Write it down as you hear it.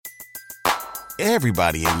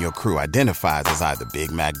Everybody in your crew identifies as either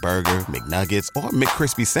Big Mac Burger, McNuggets, or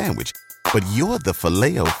McCrispy Sandwich. But you're the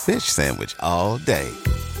Filet-O-Fish Sandwich all day.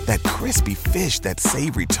 That crispy fish, that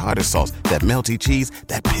savory tartar sauce, that melty cheese,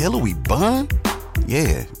 that pillowy bun.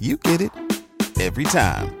 Yeah, you get it. Every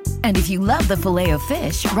time. And if you love the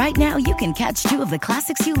Filet-O-Fish, right now you can catch two of the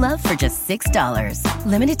classics you love for just $6.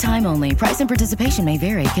 Limited time only. Price and participation may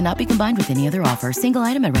vary. Cannot be combined with any other offer. Single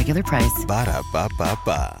item at regular price.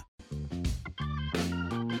 Ba-da-ba-ba-ba.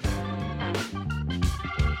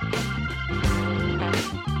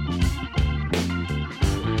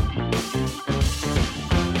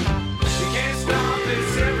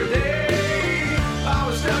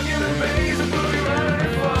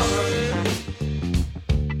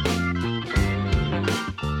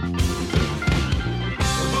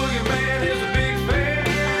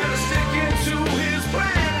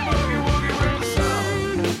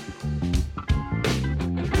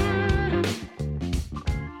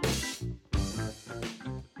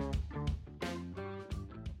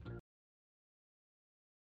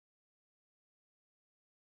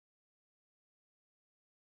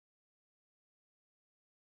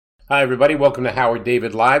 Hi, everybody. Welcome to Howard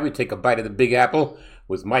David Live. We take a bite of the Big Apple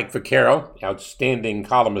with Mike Vaccaro, outstanding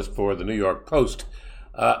columnist for the New York Post.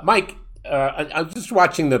 Mike, I was just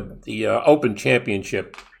watching the Open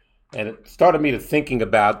Championship, and it started me to thinking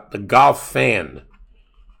about the golf fan.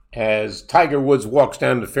 As Tiger Woods walks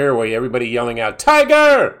down the fairway, everybody yelling out,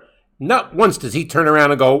 "Tiger!" Not once does he turn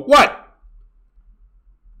around and go, "What?"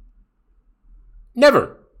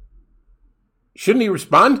 Never. Shouldn't he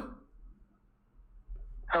respond?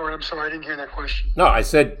 Howard, I'm sorry, I didn't hear that question. No, I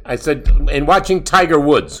said, in watching Tiger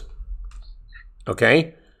Woods,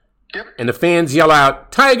 okay? Yep. And the fans yell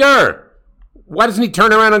out, "Tiger!" Why doesn't he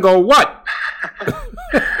turn around and go, "What?"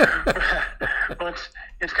 Well,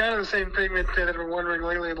 it's kind of the same thing that I've been wondering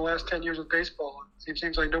lately in the last 10 years of baseball. It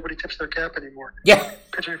seems like nobody tips their cap anymore. Yeah.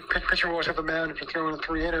 Pitcher walks up the mound after throwing a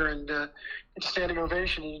three-hitter, and it's a standing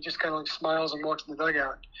ovation, and he just kind of like smiles and walks in the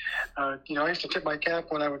dugout. I used to tip my cap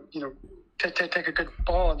when I would, take a good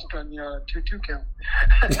ball and a 2-2 count.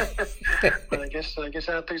 But I guess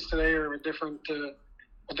athletes today are a different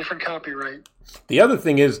copyright. The other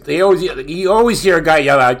thing is, you always hear a guy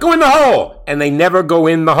yell out, "Go in the hole!" And they never go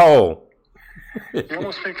in the hole. You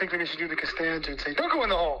almost think they should do the Costanza and say, "Don't go in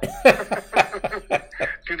the hole."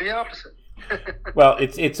 Do the opposite. Well,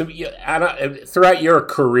 throughout your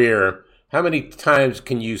career, how many times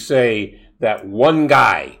can you say that one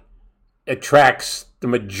guy attracts the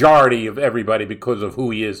majority of everybody because of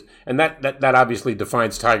who he is? And that obviously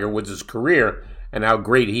defines Tiger Woods' career and how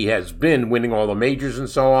great he has been, winning all the majors and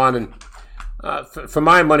so on. And for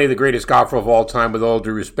my money, the greatest golfer of all time, with all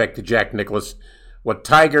due respect to Jack Nicklaus, what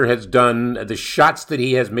Tiger has done, the shots that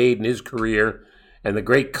he has made in his career, and the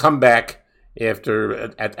great comeback at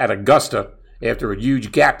Augusta after a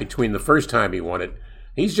huge gap between the first time he won it.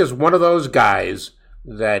 He's just one of those guys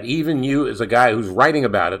that even you, as a guy who's writing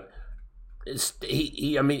about it,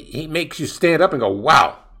 he makes you stand up and go,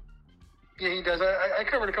 "Wow." Yeah, he does. I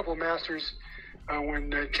covered a couple of Masters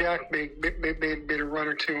when Jack made a run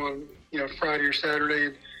or two on Friday or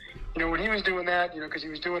Saturday, and when he was doing that, because he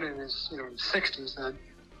was doing it in his 60s then,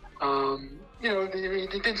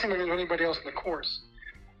 it didn't seem like there was anybody else in the course,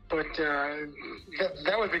 but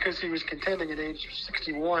that was because he was contending at age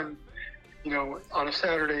 61, on a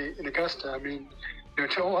Saturday in Augusta. I mean,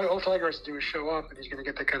 all Tiger has to do is show up, and he's going to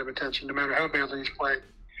get that kind of attention, no matter how badly he's playing.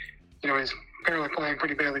 He's apparently playing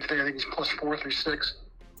pretty badly today. I think he's +4 through 6.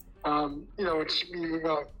 I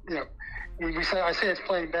say it's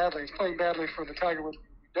playing badly. It's playing badly for the Tiger Woods.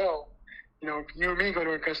 If you and me go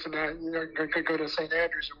to Augusta now, go to St.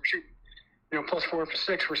 Andrews, and we're shooting, +4 for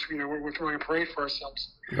 6. We're throwing a parade for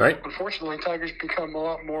ourselves. Right. Unfortunately, Tiger's become a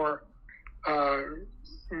lot more.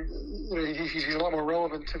 He's a lot more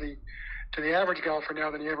relevant to the average golfer now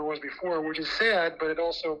than he ever was before, which is sad, but it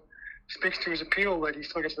also speaks to his appeal that he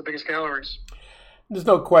still gets the biggest galleries. There's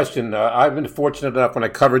no question. I've been fortunate enough when I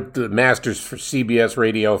covered the Masters for CBS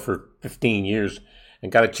Radio for 15 years and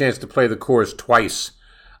got a chance to play the course twice.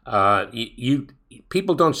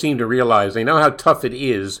 People don't seem to realize, they know how tough it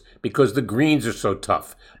is because the greens are so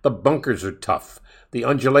tough. The bunkers are tough. The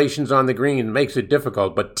undulations on the green makes it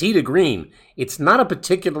difficult. But tee to green, it's not a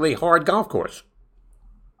particularly hard golf course.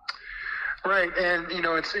 Right, and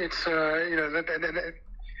that's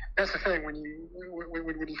the thing when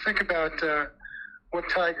you think about what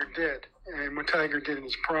Tiger did and what Tiger did in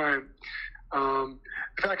his prime. The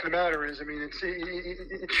fact of the matter is,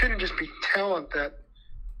 it shouldn't just be talent that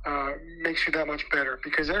makes you that much better,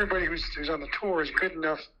 because everybody who's on the tour is good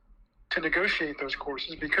enough to negotiate those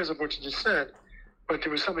courses because of what you just said. but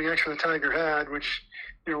there was something extra that Tiger had, which,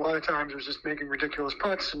 a lot of times was just making ridiculous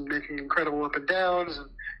putts and making incredible up and downs and,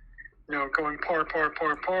 going par,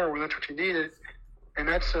 when that's what you needed. And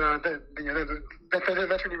that's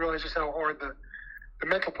that's when you realize just how hard the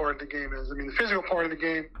mental part of the game is. I mean, the physical part of the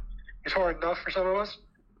game is hard enough for some of us,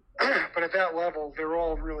 but at that level, they're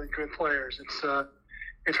all really good players.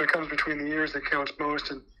 It's what comes between the ears that counts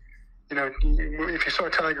most. And, if you saw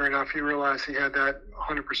Tiger enough, you realize he had that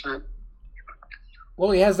 100%.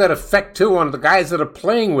 Well, he has that effect, too, on the guys that are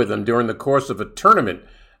playing with him during the course of a tournament.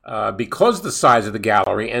 Because of the size of the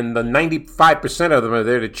gallery and the 95% of them are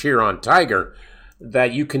there to cheer on Tiger,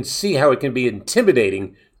 that you can see how it can be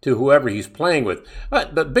intimidating to whoever he's playing with.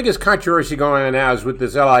 The biggest controversy going on now is with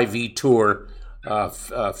this LIV tour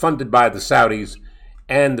funded by the Saudis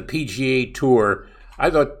and the PGA Tour. I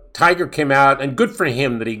thought Tiger came out, and good for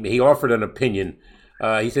him that he offered an opinion.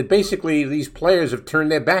 He said basically these players have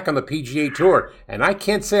turned their back on the PGA Tour, and I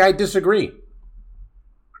can't say I disagree.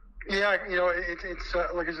 Yeah, it's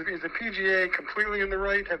like, is the PGA completely in the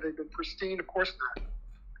right? Have they been pristine? Of course not.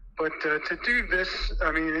 But to do this,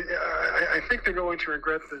 I mean, I think they're going to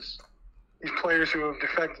regret this. These players who have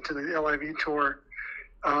defected to the LIV Tour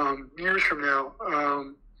years from now,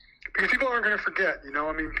 because people aren't going to forget.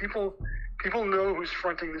 I mean, people know who's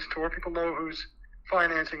fronting this tour. People know who's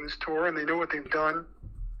financing this tour, and they know what they've done.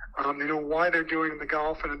 They know why they're doing the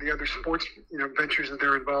golf and the other sports, ventures that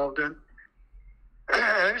they're involved in.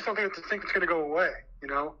 I just don't think it's going to go away,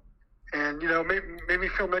 And maybe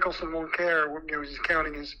Phil Mickelson won't care. He's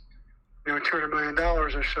counting his, $200 million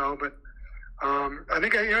or so. But I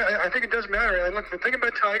think it does matter. And look, the thing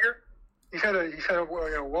about Tiger, he's had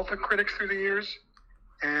a wealth of critics through the years,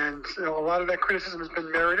 and a lot of that criticism has been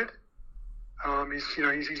merited.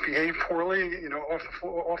 He's behaved poorly,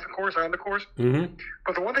 off the course, on the course. Mm-hmm.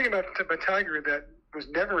 But the one thing about Tiger that was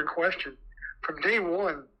never in question from day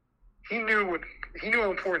one, he knew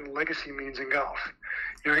how important legacy means in golf.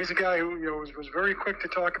 He's a guy who was very quick to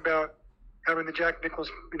talk about having the Jack Nicklaus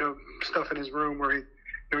stuff in his room where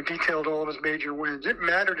he detailed all of his major wins. It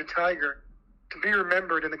mattered to Tiger to be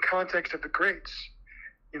remembered in the context of the greats.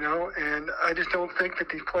 And I just don't think that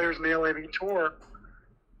these players in the LIV Tour,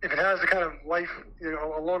 if it has the kind of life,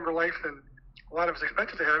 a longer life than a lot of us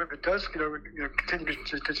expected to have, if it does, continue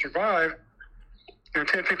to survive,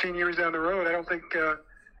 10, 15 years down the road, I don't think,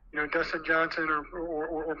 Dustin Johnson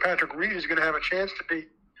or Patrick Reed is going to have a chance to be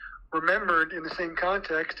remembered in the same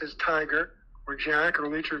context as Tiger or Jack or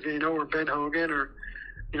Lee Trevino or Ben Hogan or,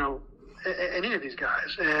 any of these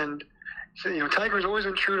guys. And so, Tiger's always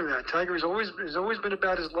been true to that. Tiger has always been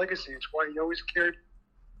about his legacy. It's why he always cared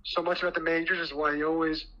so much about the majors. It's why he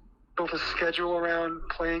always built a schedule around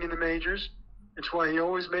playing in the majors. It's why he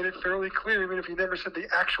always made it fairly clear, even if he never said the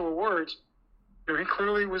actual words. He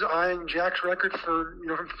clearly was eyeing Jack's record for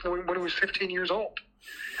when he was 15 years old.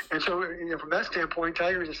 And so, from that standpoint,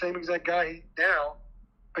 Tiger is the same exact guy now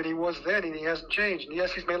that he was then, and he hasn't changed. And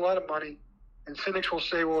yes, he's made a lot of money. And cynics will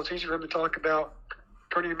say, well, it's easy for him to talk about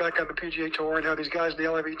turning back on the PGA Tour and how these guys in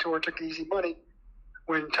the LIV Tour took the easy money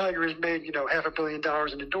when Tiger has made, $500 million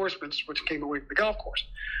in endorsements, which came away from the golf course.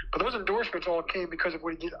 But those endorsements all came because of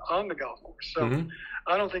what he did on the golf course. So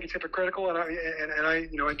I don't think it's hypocritical, and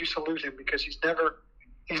I do salute him because he's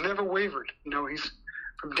never wavered. He's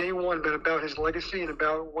from day one been about his legacy and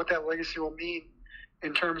about what that legacy will mean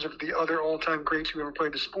in terms of the other all-time greats who ever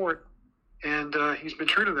played the sport, and he's been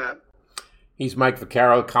true to that. He's Mike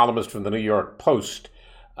Vaccaro, columnist from the New York Post.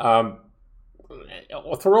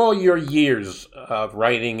 Through all your years of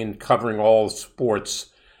writing and covering all sports,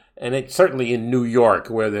 and it's certainly in New York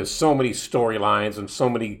where there's so many storylines and so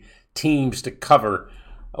many teams to cover,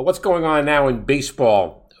 what's going on now in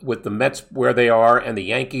baseball with the Mets where they are and the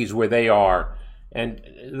Yankees where they are? And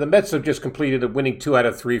the Mets have just completed a winning 2 out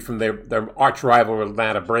of 3 from their arch rival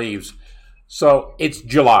Atlanta Braves. So it's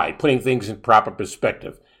July, putting things in proper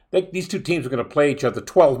perspective. These two teams are going to play each other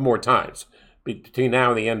 12 more times between now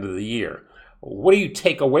and the end of the year. What do you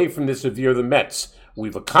take away from this if you're the Mets?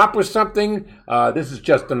 We've accomplished something. This is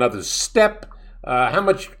just another step. How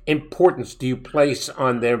much importance do you place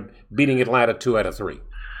on them beating Atlanta 2 out of 3?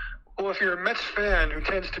 Well, if you're a Mets fan who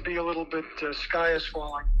tends to be a little bit sky is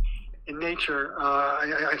falling in nature,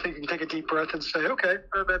 I think you can take a deep breath and say, okay,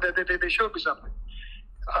 they showed me something.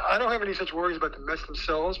 I don't have any such worries about the Mets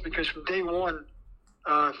themselves because from day one,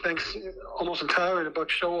 thanks almost entirely to Buck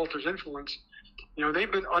Showalter's influence,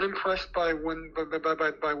 they've been unimpressed by when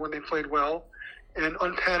they played well, and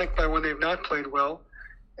unpanicked by when they've not played well,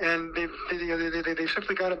 and they've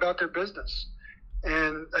simply gone about their business.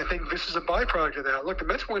 And I think this is a byproduct of that. Look, the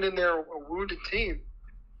Mets went in there a wounded team.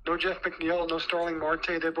 No Jeff McNeil, no Starling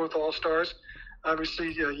Marte. They're both all-stars.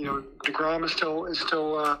 Obviously, DeGrom is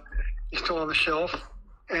still on the shelf,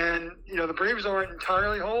 and the Braves aren't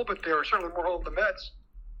entirely whole, but they are certainly more whole than the Mets.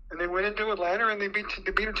 And they went into Atlanta and they beat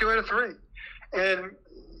them 2 out of 3, and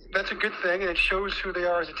that's a good thing, and it shows who they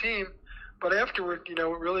are as a team. But afterward, it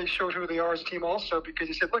really showed who they are as a team also, because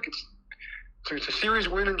he said, look, it's a series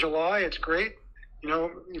win in July. It's great,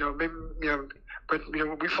 maybe, but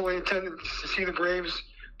we fully intend to see the Braves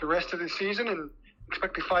the rest of the season and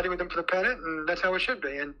expect to be fighting with them for the pennant, and that's how it should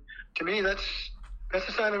be. And to me, that's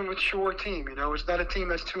a sign of a mature team. It's not a team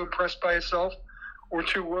that's too impressed by itself or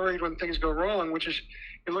too worried when things go wrong. Which is,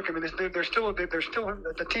 look, I mean, they're still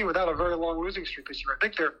a team without a very long losing streak this year. I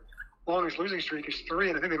think their longest losing streak is 3,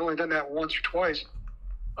 and I think they've only done that once or twice.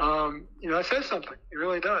 That says something. It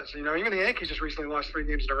really does. Even the Yankees just recently lost 3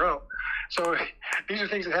 games in a row. So these are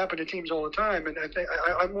things that happen to teams all the time, and I think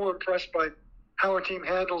I'm more impressed by how a team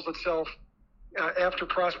handles itself after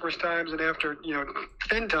prosperous times and after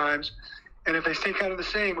thin times. And if they stay kind of the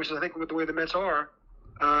same, which is I think with the way the Mets are,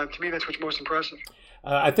 to me that's what's most impressive.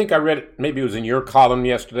 I think I read it, maybe it was in your column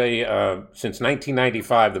yesterday. Since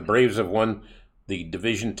 1995, the Braves have won the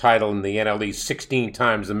division title in the NL East 16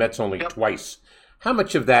 times, the Mets only twice. How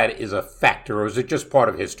much of that is a factor, or is it just part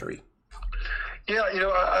of history? Yeah,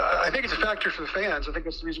 I think it's a factor for the fans. I think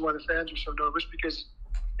that's the reason why the fans are so nervous, because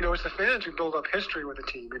it's the fans who build up history with the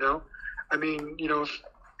team. I mean,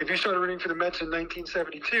 if you started rooting for the Mets in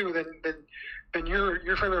 1972, then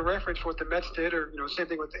your frame of reference for what the Mets did, or same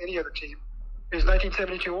thing with any other team, is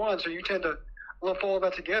 1972 on. So you tend to lump all of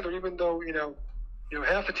that together, even though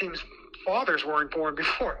half the team's fathers weren't born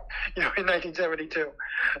before in 1972.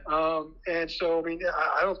 And so I mean,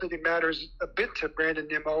 I don't think it matters a bit to Brandon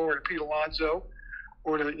Nimmo or to Pete Alonso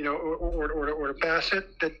or to or to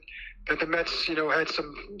Bassett that the Mets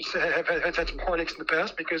have had some heartaches in the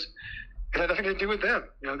past, because it had nothing to do with them.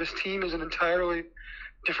 This team is an entirely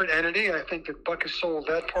different entity, and I think that Buck has sold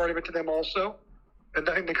that part of it to them also. And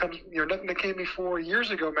nothing that came before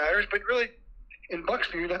years ago matters, but really, in Buck's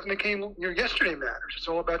view, nothing that came yesterday matters. It's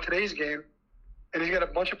all about today's game, and he's got a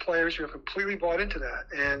bunch of players who have completely bought into that.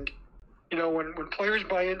 And when players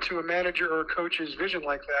buy into a manager or a coach's vision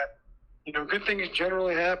like that, good things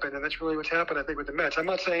generally happen, and that's really what's happened, I think, with the Mets. I'm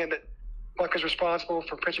not saying that Buck is responsible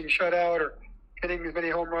for pitching a shutout or hitting as many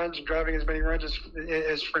home runs and driving as many runs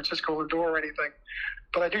as Francisco Lindor or anything,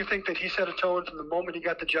 but I do think that he set a tone from the moment he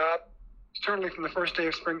got the job, certainly from the first day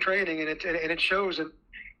of spring training, and it shows in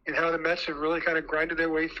how the Mets have really kind of grinded their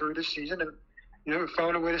way through this season and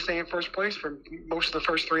found a way to stay in first place for most of the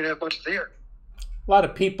first 3.5 months of the year. A lot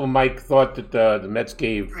of people, Mike, thought that the Mets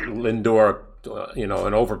gave Lindor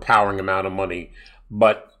an overpowering amount of money,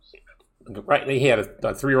 but right, he had a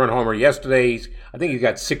 3-run homer yesterday. I think he's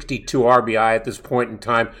got 62 RBI at this point in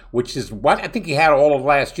time, which is what I think he had all of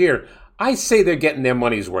last year. I say they're getting their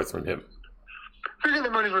money's worth from him. They're getting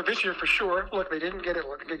their money's worth this year for sure. Look, they didn't get it.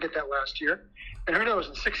 Look, they didn't get that last year. And who knows,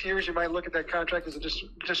 in 6 years you might look at that contract as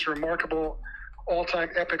just a remarkable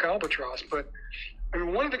all-time epic albatross. But I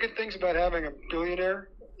mean, one of the good things about having a billionaire,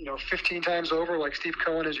 15 times over, like Steve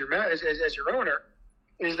Cohen as your owner,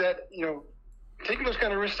 is that, taking those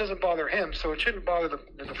kind of risks doesn't bother him, so it shouldn't bother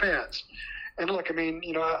the fans. And look, I mean,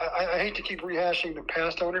 I hate to keep rehashing the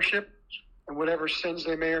past ownership and whatever sins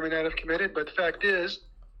they may or may not have committed, but the fact is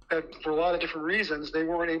that for a lot of different reasons, they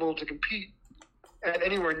weren't able to compete at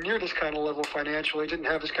anywhere near this kind of level financially, didn't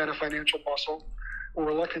have this kind of financial muscle, were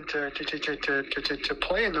reluctant to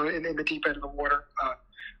play in the deep end of the water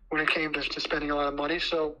when it came to spending a lot of money.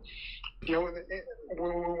 So,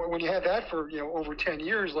 when you have that for over 10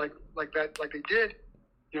 years like they did,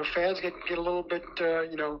 fans get a little bit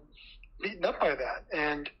beaten up by that.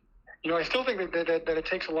 And I still think that it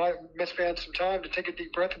takes a lot of Mets fans some time to take a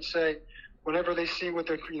deep breath and say, whenever they see what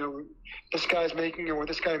this guy's making or what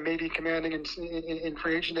this guy may be commanding in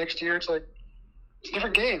free agent next year, it's like it's a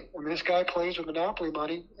different game. I mean, this guy plays with monopoly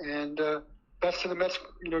money, and that's to the Mets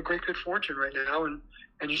great good fortune right now, and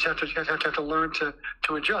you just have to learn to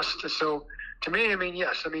adjust. So to me, I mean,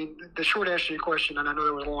 yes, I mean the short answer to your question, and I know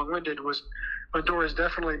that was long-winded, was Lindor has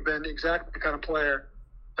definitely been exactly the kind of player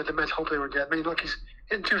that the Mets hope they would get. I mean, look, he's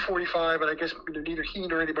hitting 245, and I guess neither he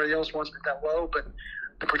nor anybody else wants it that low, but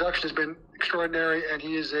the production has been extraordinary, and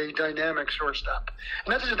he is a dynamic shortstop.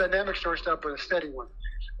 And not just a dynamic shortstop, but a steady one.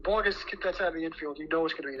 The ball gets out of the infield, it's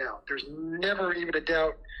going to be out. There's never even a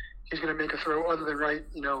doubt he's going to make a throw other than right,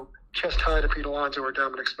 chest high to Pete Alonso or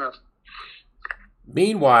Dominic Smith.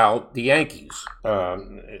 Meanwhile, the Yankees,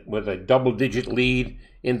 with a double-digit lead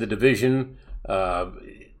in the division,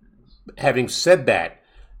 having said that,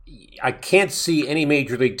 I can't see any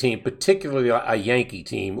major league team, particularly a Yankee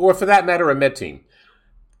team, or for that matter, a Met team,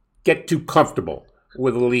 get too comfortable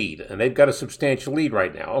with a lead, and they've got a substantial lead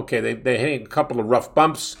right now. Okay, they're hitting a couple of rough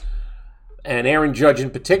bumps, and Aaron Judge in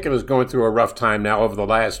particular is going through a rough time now over the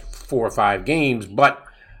last 4 or 5 games, but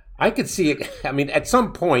I could see it. I mean, at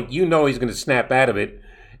some point, he's going to snap out of it,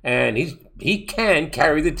 and he can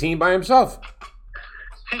carry the team by himself.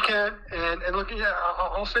 He can, and look, yeah,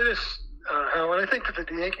 I'll say this, Howard. I think that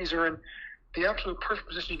the Yankees are in the absolute perfect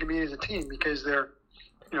position you can be as a team because they're,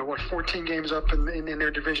 14 games up in their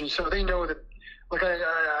division, so they know that. Look,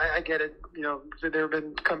 I get it. There have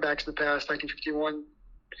been comebacks in the past, 1951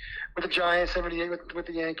 with the Giants, 78 with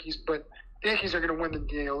the Yankees, but the Yankees are going to win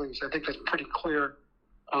the AL East. I think that's pretty clear,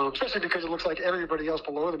 especially because it looks like everybody else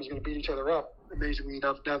below them is going to beat each other up. Amazingly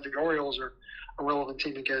enough, now the Orioles are a relevant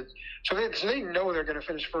team again. So they know they're going to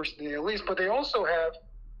finish first in the AL East, but they also have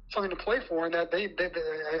something to play for, in that I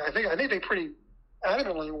think they pretty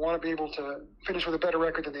adamantly want to be able to finish with a better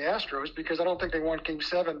record than the Astros, because I don't think they want Game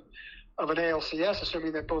 7 of an ALCS,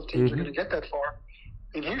 assuming that both teams are going to get that far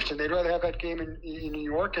in Houston. They'd rather have that game in New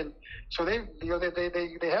York, and so they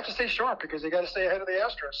have to stay sharp because they got to stay ahead of the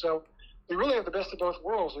Astros. So they really have the best of both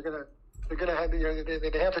worlds. They're gonna have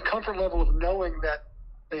they have the comfort level of knowing that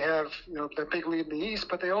they have that big lead in the East,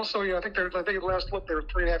 but they also I think at last look they're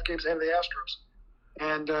 3.5 games ahead of the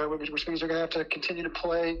Astros, and which means they're going to have to continue to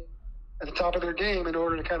play at the top of their game in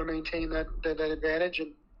order to kind of maintain that advantage,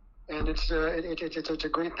 and it's a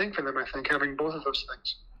great thing for them, I think, having both of those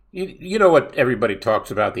things. You know what everybody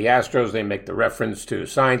talks about, the Astros, they make the reference to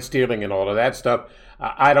sign stealing and all of that stuff.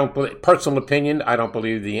 I don't believe, personal opinion, I don't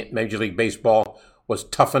believe the Major League Baseball was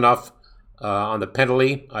tough enough on the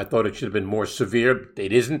penalty. I thought it should have been more severe.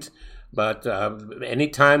 It isn't. But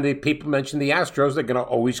anytime the people mention the Astros, they're going to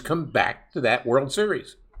always come back to that World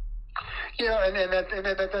Series. Yeah, and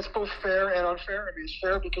that's both fair and unfair. I mean, it's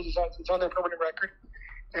fair because it's on their permanent record.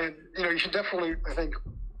 And, you should definitely, I think,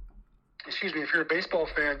 if you're a baseball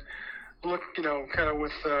fan, look, kind of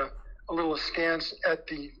with a little askance at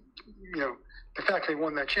the fact they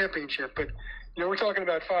won that championship. But, we're talking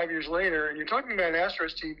about 5 years later, and you're talking about an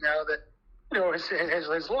Astros team now that,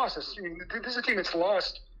 has lost this. I mean, this is a team that's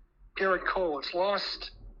lost Garrett Cole. It's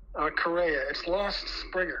lost Correa. It's lost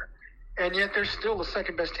Springer. And yet they're still the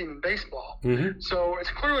second best team in baseball. Mm-hmm. So it's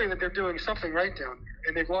clearly that they're doing something right down there.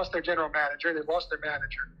 And they've lost their general manager. They've lost their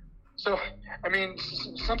manager. So, I mean,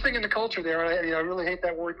 something in the culture there, and I really hate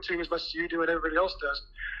that word too as much as you do and everybody else does,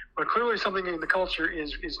 but clearly something in the culture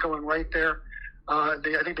is going right there. I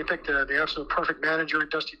think they picked the absolute perfect manager,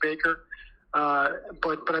 Dusty Baker.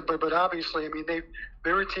 But obviously, I mean,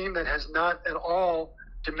 they're a team that has not at all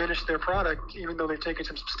diminished their product, even though they've taken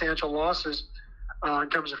some substantial losses in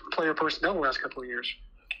terms of player personnel the last couple of years.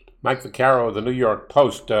 Mike Vaccaro of the New York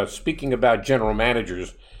Post, speaking about general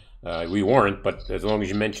managers, we weren't, but as long as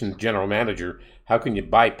you mentioned general manager, how can you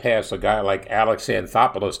bypass a guy like Alex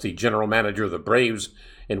Anthopoulos, the general manager of the Braves,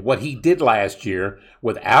 and what he did last year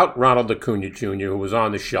without Ronald Acuna Jr., who was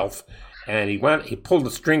on the shelf, and he pulled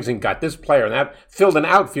the strings and got this player, and that filled an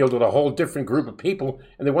outfield with a whole different group of people,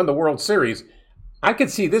 and they won the World Series. I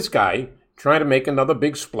could see this guy trying to make another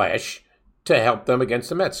big splash to help them against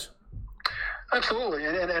the Mets. Absolutely,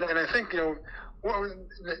 and I think that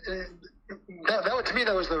to me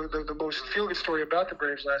that was the most feel-good story about the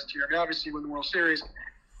Braves last year. I mean, obviously, when the World Series,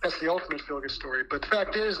 that's the ultimate feel-good story. But the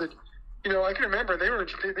fact is that I can remember they were in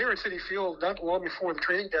Citi Field not long before the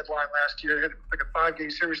trading deadline last year. They had like a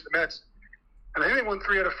 5-game series with the Mets, and I think they won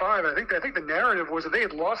 3 out of 5. I think the narrative was that they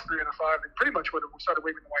had lost 3 out of 5, and pretty much would have started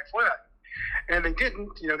waving the white flag. And they didn't.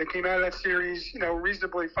 They came out of that series,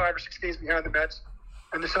 reasonably 5 or 6 games behind the Mets,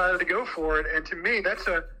 and decided to go for it. And to me, that's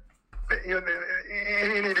in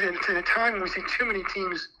a time when we see too many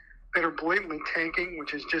teams that are blatantly tanking,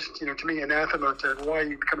 which is just, to me, anathema to why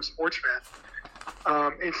you become a sports fan.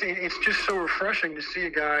 It's just so refreshing to see a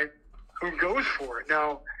guy who goes for it.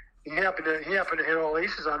 Now, he happened to hit all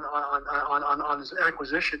aces on his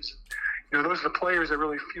acquisitions. Those are the players that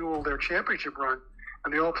really fuel their championship run.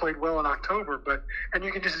 And they all played well in October, and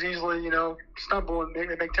you can just as easily, stumble and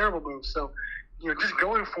make terrible moves. So, just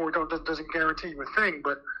going for it doesn't guarantee you a thing.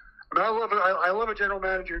 But I love a general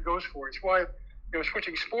manager who goes for it. It's why,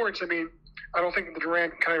 switching sports. I mean, I don't think that the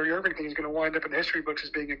Durant Kyrie Irving thing is going to wind up in the history books as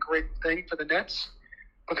being a great thing for the Nets.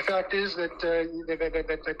 But the fact is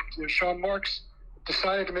that Sean Marks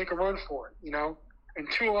decided to make a run for it.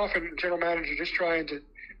 And too often general managers are just trying to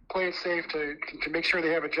play it safe to make sure they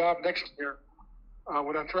have a job next year.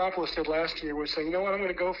 What Anthopoulos did last year was say, I'm going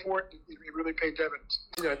to go for it. It really paid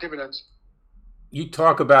dividends. You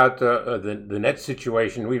talk about the net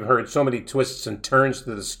situation. We've heard so many twists and turns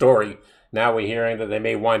to the story. Now we're hearing that they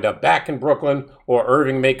may wind up back in Brooklyn, or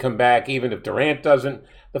Irving may come back even if Durant doesn't.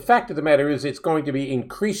 The fact of the matter is it's going to be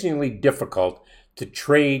increasingly difficult to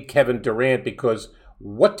trade Kevin Durant, because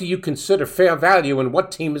what do you consider fair value, and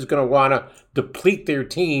what team is going to want to deplete their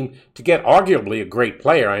team to get arguably a great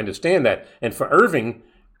player? I understand that. And for Irving,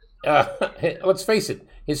 let's face it,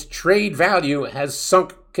 his trade value has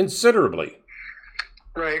sunk considerably.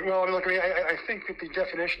 Right. Well, look, I think that the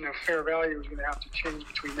definition of fair value is going to have to change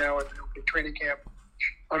between now and the training camp.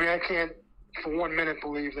 I mean, I can't for 1 minute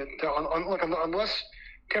believe that, unless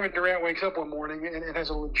Kevin Durant wakes up one morning and has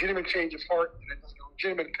a legitimate change of heart and a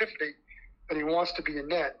legitimate epiphany that he wants to be a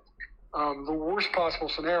net, the worst possible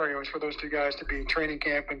scenario is for those two guys to be in training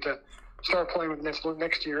camp and to start playing with the Nets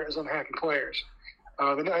next year as unhappy players.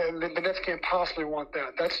 The Nets can't possibly want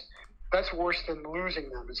that. That's worse than losing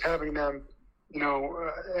them. It's having them,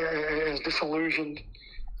 as disillusioned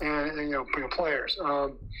and players.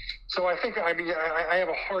 So I think, I have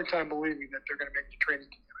a hard time believing that they're going to make the training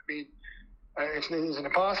camp. I mean, is it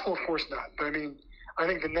impossible? Of course not. But I mean, I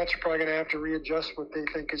think the Nets are probably going to have to readjust what they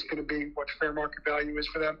think is going to be what fair market value is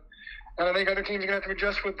for them. And I think other teams are going to have to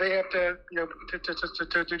adjust what they have to,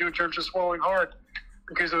 to do in terms of swallowing hard.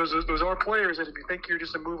 Because those are players that if you think you're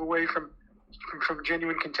just a move away from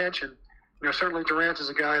genuine contention, certainly Durant is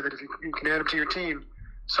a guy that if you can add him to your team,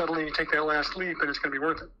 suddenly you take that last leap and it's going to be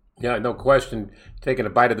worth it. Yeah, no question. Taking a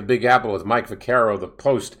bite of the Big Apple with Mike Vaccaro, the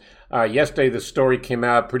Post. Yesterday, the story came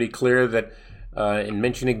out pretty clear that in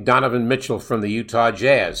mentioning Donovan Mitchell from the Utah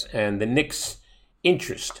Jazz and the Knicks'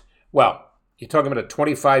 interest. Well, you're talking about a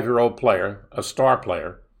 25-year-old player, a star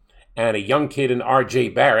player, and a young kid in R.J.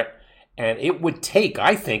 Barrett. And it would take,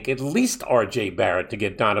 I think, at least R.J. Barrett to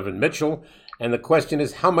get Donovan Mitchell. And the question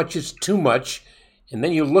is, how much is too much? And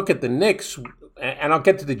then you look at the Knicks, and I'll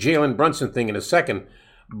get to the Jalen Brunson thing in a second,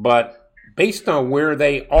 but based on where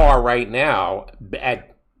they are right now,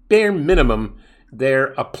 at bare minimum,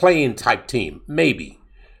 they're a play-in type team, maybe.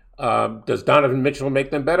 Does Donovan Mitchell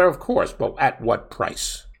make them better? Of course, but at what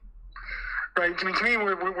price? Right. I mean, to me,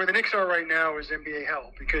 where the Knicks are right now is NBA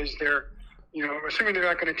hell, because they're, assuming they're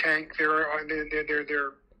not going to tank, their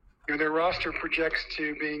roster projects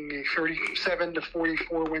to being a 37 to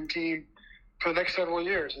 44 win team for the next several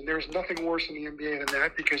years, and there's nothing worse in the NBA than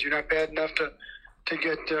that, because you're not bad enough to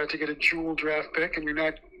get a jewel draft pick, and you're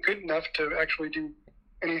not good enough to actually do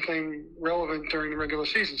anything relevant during the regular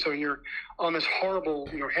season. So you're on this horrible,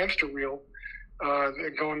 hamster wheel,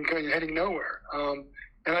 heading nowhere.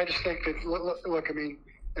 And I just think that, look, I mean,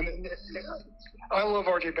 and I love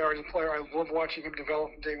R.J. Barrett as a player. I love watching him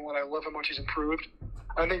develop from day one. I love how much he's improved.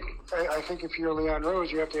 I think if you're Leon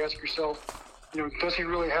Rose, you have to ask yourself, does he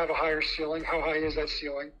really have a higher ceiling? How high is that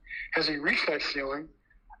ceiling? Has he reached that ceiling?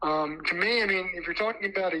 To me, I mean, if you're talking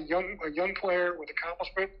about a young player with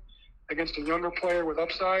accomplishment against a younger player with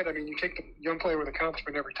upside, I mean, you take the young player with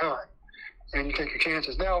accomplishment every time, and you take your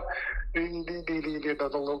chances. Now,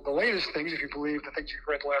 the latest things, if you believe the things you've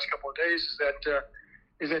read the last couple of days, is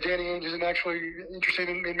that Danny Ainge isn't actually interested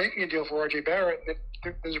in making a deal for R.J. Barrett.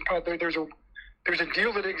 There's a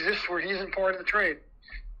deal that exists where he isn't part of the trade.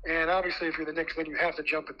 And obviously, if you're the Knicks, then you have to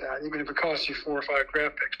jump at that, even if it costs you 4 or 5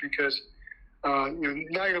 draft picks, because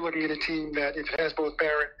now you're looking at a team that, if it has both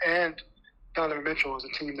Barrett and Donovan Mitchell, is a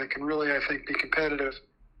team that can really, I think, be competitive.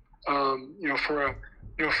 For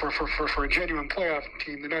a genuine playoff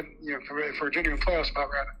team. They're not, for a genuine playoff spot,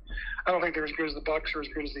 rather. I don't think they're as good as the Bucks or as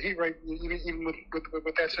good as the Heat, right? Even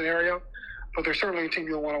with that scenario. But they're certainly a team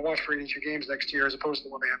you'll want to watch for 82 games next year, as opposed to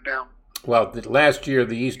the one they have now. Well, last year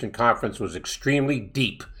the Eastern Conference was extremely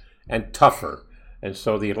deep and tougher, and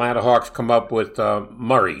so the Atlanta Hawks come up with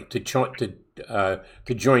Murray to join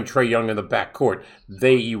Trae Young in the backcourt.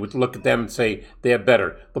 You would look at them and say they're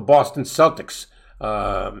better. The Boston Celtics,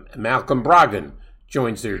 Malcolm Brogdon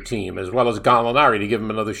joins their team, as well as Gallinari to give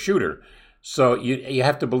him another shooter. So you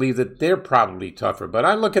have to believe that they're probably tougher. But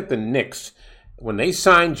I look at the Knicks, when they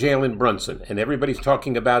signed Jalen Brunson, and everybody's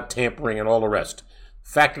talking about tampering and all the rest.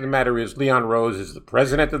 Fact of the matter is, Leon Rose is the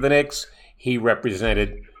president of the Knicks. He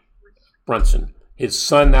represented Brunson. His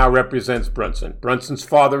son now represents Brunson. Brunson's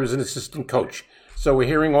father is an assistant coach. So we're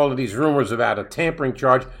hearing all of these rumors about a tampering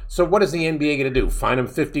charge. So what is the NBA going to do? Fine him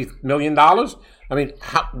 $50 million? I mean,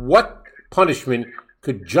 what punishment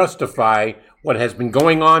could justify what has been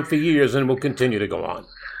going on for years and will continue to go on?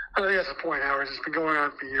 I think that's the point, Howard. It's been going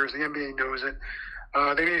on for years. The NBA knows it.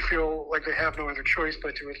 They may feel like they have no other choice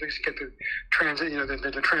but to at least get the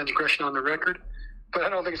transgression on the record. But I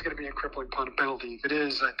don't think it's going to be a crippling penalty. If it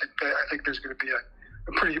is, I think there's going to be a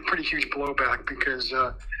pretty huge blowback, because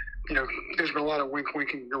there's been a lot of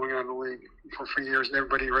winking going on in the league for years, and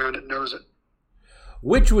everybody around it knows it.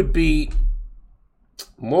 Which would be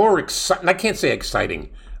more exciting? I can't say exciting.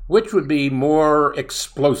 Which would be more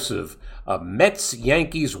explosive? A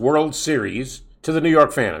Mets-Yankees World Series to the New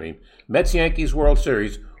York fan. I mean, Mets-Yankees World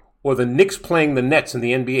Series, or the Knicks playing the Nets in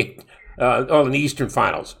the NBA, or in the Eastern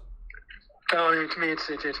Finals. Oh, to me, it's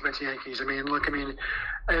Mets-Yankees. I mean, look, I mean,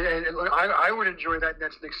 I would enjoy that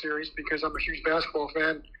Nets-Knicks series because I'm a huge basketball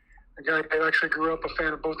fan. I actually grew up a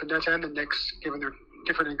fan of both the Nets and the Knicks, given their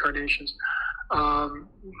different incarnations.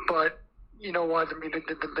 But you know what? I mean,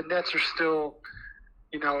 the Nets are still,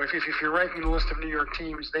 you know, if you're ranking the list of New York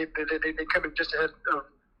teams, they come in just ahead of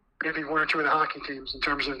maybe one or two of the hockey teams in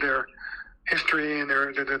terms of their history and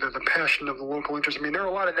the passion of the local interest. I mean, there are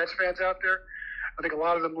a lot of Nets fans out there. I think a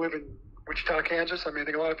lot of them live in Wichita, Kansas. I mean, I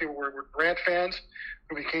think a lot of people were Durant fans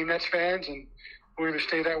who became Nets fans and will either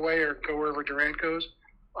stay that way or go wherever Durant goes.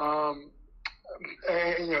 And,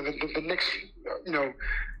 you know, the Knicks, you know,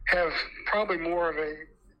 have probably more of a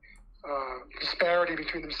disparity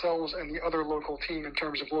between themselves and the other local team in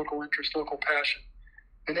terms of local interest, local passion,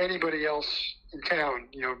 than anybody else in town.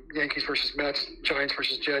 You know, Yankees versus Mets, Giants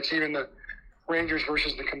versus Jets, even the Rangers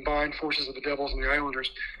versus the combined forces of the Devils and the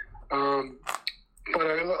Islanders. But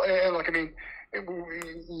I mean,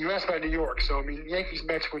 you asked about New York, so I mean, Yankees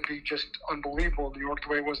Mets would be just unbelievable in New York the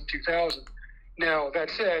way it was in 2000. Now, that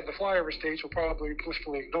said, the flyover states will probably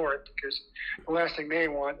blissfully ignore it because the last thing they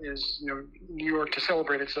want is, you know, New York to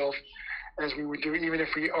celebrate itself as we would do, even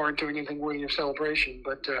if we aren't doing anything worthy of celebration.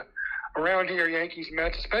 But around here, Yankees,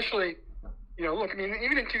 Mets, especially, you know, look, I mean,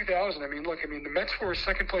 even in 2000, I mean, look, I mean, the Mets were a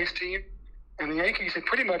second-place team, and the Yankees had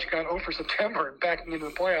pretty much gone 0 for September and backing into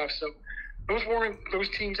the playoffs. So those weren't those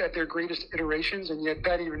teams at their greatest iterations, and yet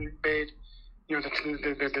that even made, you know,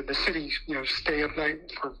 the city, you know, stay up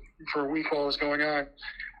night for a week while it was going on.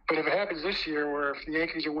 But if it happens this year, where if the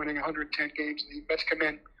Yankees are winning 110 games, and the Mets come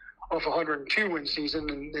in off 102 win season,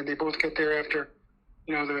 and they both get there after,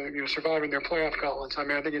 you know, surviving their playoff gauntlets, I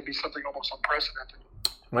mean, I think it'd be something almost unprecedented.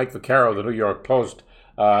 Mike Vaccaro, the New York Post.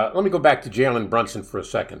 Let me go back to Jalen Brunson for a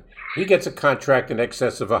second. He gets a contract in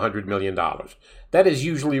excess of $100 million. That is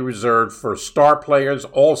usually reserved for star players,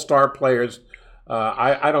 all-star players.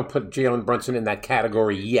 I don't put Jalen Brunson in that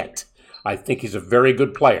category yet. I think he's a very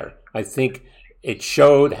good player. I think it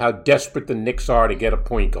showed how desperate the Knicks are to get a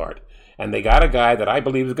point guard. And they got a guy that I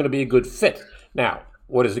believe is going to be a good fit. Now,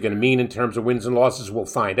 what is it going to mean in terms of wins and losses? We'll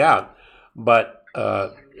find out. But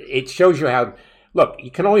it shows you how, look,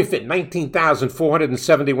 you can only fit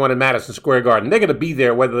 19,471 in Madison Square Garden. They're going to be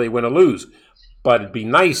there whether they win or lose. But it'd be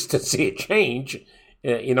nice to see a change,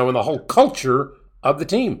 you know, in the whole culture of the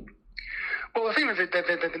team. Well, the thing that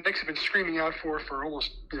the Knicks have been screaming out for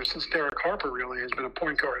almost, you know, since Derek Harper really has been a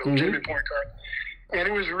point guard, a legitimate point guard. And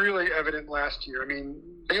it was really evident last year. I mean,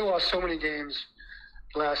 they lost so many games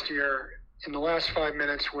last year in the last 5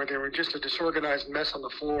 minutes where they were just a disorganized mess on the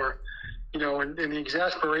floor, you know, and the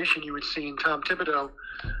exasperation you would see in Tom Thibodeau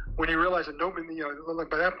when he realized that nobody, you know, like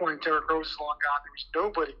by that point, Derrick Rose is long gone. There was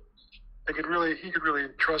nobody that he could really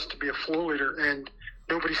trust to be a floor leader, and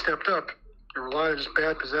nobody stepped up. There were a lot of just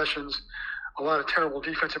bad possessions, a lot of terrible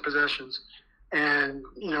defensive possessions, and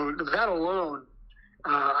you know that alone,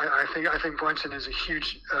 I think Brunson is a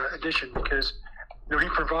huge addition because you know he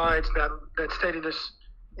provides that steadiness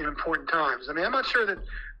in important times. I mean, I'm not sure that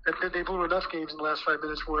they blew enough games in the last 5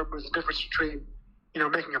 minutes where it was the difference between you know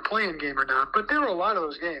making a play-in game or not, but there were a lot of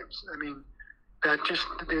those games. I mean, that just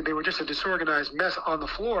they were just a disorganized mess on the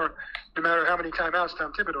floor, no matter how many timeouts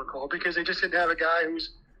Tom Thibodeau called, because they just didn't have a guy who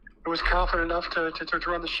was confident enough to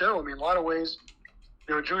run the show. I mean, a lot of ways,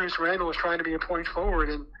 you know, Julius Randle was trying to be a point forward,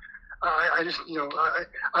 and I just, you know,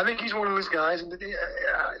 I think he's one of those guys, and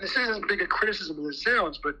this isn't as big a criticism as it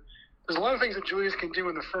sounds, but there's a lot of things that Julius can do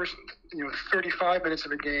in the first, you know, 35 minutes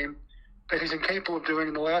of a game that he's incapable of doing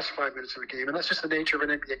in the last 5 minutes of a game, and that's just the nature of an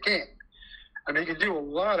NBA game. I mean, you can do a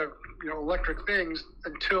lot of, you know, electric things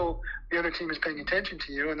until the other team is paying attention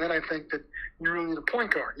to you, and then I think that you really need a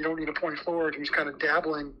point guard. You don't need a point forward who's kind of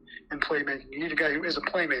dabbling in playmaking. You need a guy who is a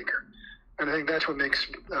playmaker, and I think that's what makes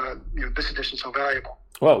you know this addition so valuable.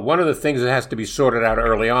 Well, one of the things that has to be sorted out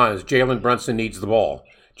early on is Jalen Brunson needs the ball.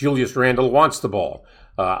 Julius Randle wants the ball.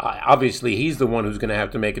 Obviously, he's the one who's going to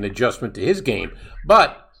have to make an adjustment to his game.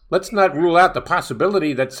 But let's not rule out the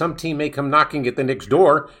possibility that some team may come knocking at the Knicks'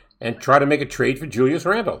 door and try to make a trade for Julius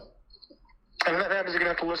Randle. And that happens, you're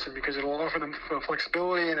going to have to listen because it'll offer them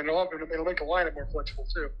flexibility and it'll make the lineup more flexible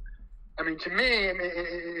too. I mean, to me,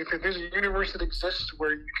 if there's a universe that exists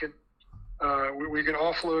where you can we can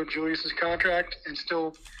offload Julius's contract and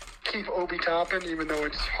still keep Obi Toppin, even though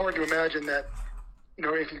it's hard to imagine that, you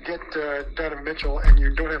know, if you get Donovan Mitchell and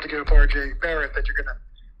you don't have to give up R.J. Barrett, that you're going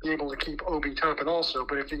to be able to keep Obi Toppin also.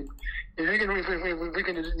 But if we can,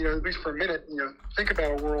 at least for a minute, think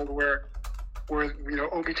about a world where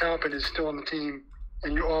Obi Toppin is still on the team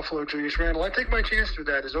and you offload Julius Randle. I take my chance with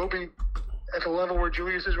that. Is Obi at the level where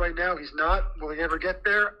Julius is right now? He's not. Will he ever get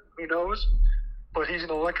there? Who knows? But he's an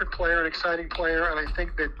electric player, an exciting player, and I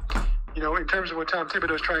think that, in terms of what Tom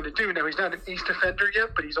Thibodeau is trying to do, now he's not an ace defender yet,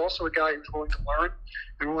 but he's also a guy who's willing to learn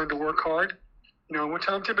and willing to work hard. What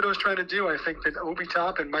Tom Thibodeau is trying to do, I think that Obi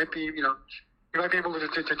Toppin might be, he might be able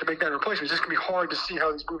to make that replacement. It's just going to be hard to see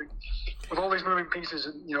how he's moving, with all these moving pieces,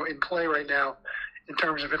 in play right now, in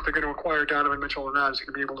terms of if they're going to acquire Donovan Mitchell or not. It's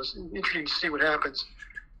going to be interesting to see what happens,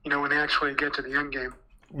 when they actually get to the end game.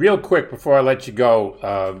 Real quick before I let you go,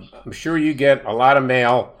 I'm sure you get a lot of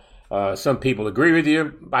mail. Some people agree with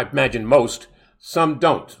you. I imagine most. Some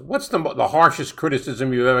don't. What's the harshest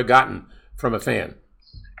criticism you've ever gotten from a fan?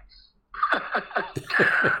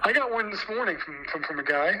 I got one this morning from a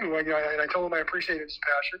guy who I told him I appreciated his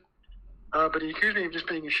passion, but he accused me of just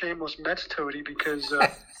being a shameless Mets toady because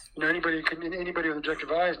anybody with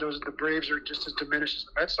objective eyes knows that the Braves are just as diminished as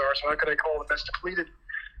the Mets are. So how could I call the Mets depleted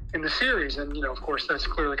in the series? And of course, that's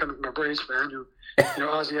clearly coming from a Braves fan who,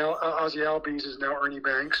 Ozzy Albies is now Ernie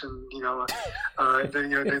Banks, and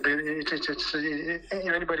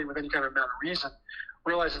anybody with any kind of amount of reason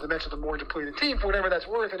realizes the Mets are the more depleted team for whatever that's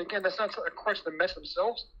worth. And again, that's not a crutch the Mets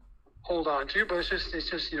themselves hold on to, but it's just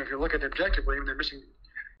if you look at it objectively, they're missing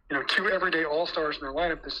two everyday all-stars in their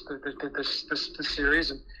lineup this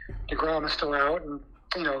series, and DeGrom is still out, and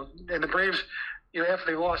and the Braves, after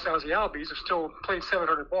they lost Ozzy Albies, have still played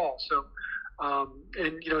 700 balls. So, of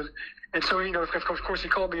course, he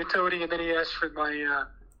called me a toady, and then he asked for my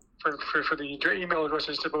for the email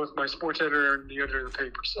addresses to both my sports editor and the editor of the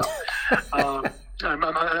paper. So,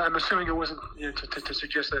 I'm assuming it wasn't to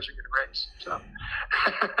suggest that I should get a raise.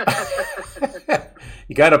 So,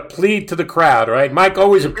 you got to plead to the crowd, right? Mike,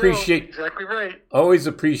 always appreciate exactly right. Always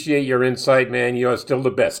appreciate your insight, man. You are still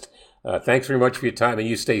the best. Thanks very much for your time, and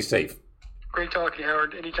you stay safe. Great talking,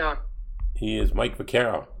 Howard. Anytime. He is Mike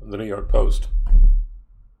Vaccaro of the New York Post.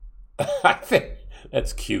 I think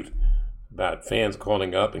that's cute about fans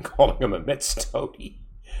calling up and calling him a Mets toady.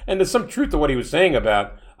 And there's some truth to what he was saying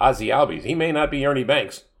about Ozzy Albies. He may not be Ernie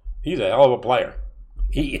Banks. He's a hell of a player.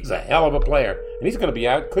 He is a hell of a player. And he's going to be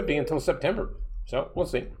out, could be until September. So we'll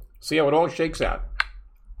see. See how it all shakes out.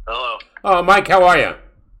 Hello. Oh, Mike, how are you?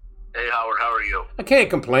 Hey, Howard, how are you? I can't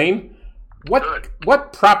complain.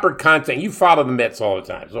 What proper content? You follow the Mets all the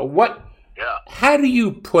time. So how do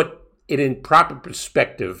you put it in proper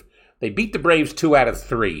perspective? They beat the Braves 2 out of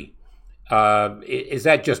 3. Is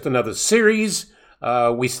that just another series?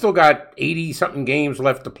 We still got 80-something games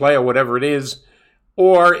left to play or whatever it is.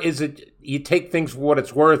 Or is it you take things for what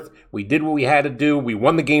it's worth? We did what we had to do. We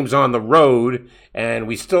won the games on the road, and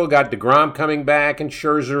we still got DeGrom coming back, and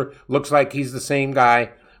Scherzer looks like he's the same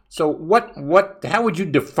guy. So how would you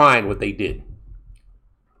define what they did?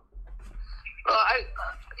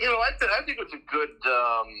 I think it's a good,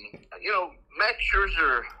 Max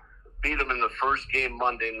Scherzer beat him in the first game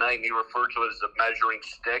Monday night, and he referred to it as a measuring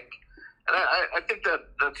stick. And I think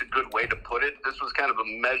that's a good way to put it. This was kind of a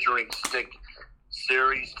measuring stick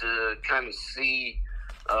series to kind of see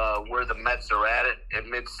where the Mets are at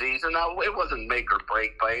midseason. Now, it wasn't make or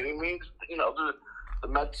break by any means. The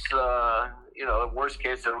Mets, in worst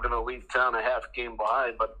case, they were going to leave town a half game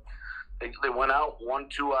behind, but they went out, won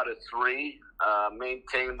 2 out of 3,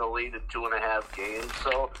 maintained the lead at 2.5 games.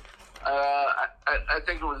 So I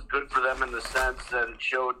think it was good for them in the sense that it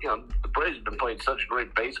showed, the Braves have been playing such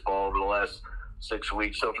great baseball over the last 6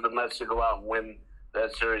 weeks. So for the Mets to go out and win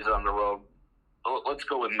that series on the road, let's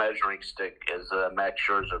go with measuring stick, as Max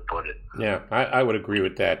Scherzer put it. Yeah, I would agree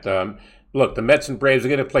with that. Look, the Mets and Braves are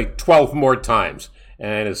going to play 12 more times.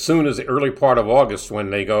 And as soon as the early part of August, when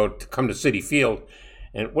they come to Citi Field,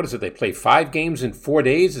 and what is it? They play 5 games in 4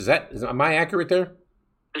 days. Am I accurate there?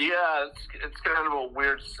 Yeah, it's kind of a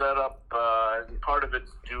weird setup. And part of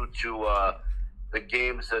it's due to the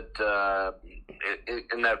games that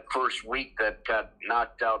in that first week that got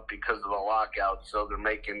knocked out because of the lockout. So they're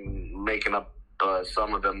making up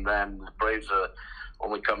some of them. Then the Braves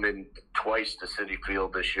only come in twice to Citi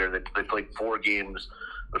Field this year. They played 4 games.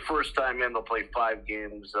 The first time in, they'll play 5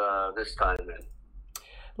 games this time in.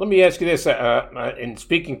 Let me ask you this. In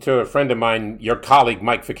speaking to a friend of mine, your colleague,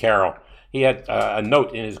 Mike Vaccaro, he had a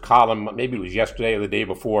note in his column, maybe it was yesterday or the day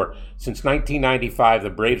before, since 1995, the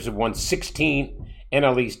Braves have won 16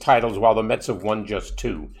 NL East titles while the Mets have won just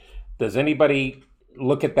 2. Does anybody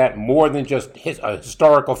look at that more than just a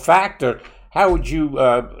historical fact, or how would you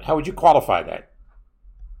qualify that?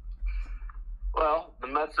 Well, the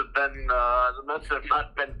Mets have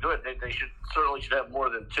not been good. They should have more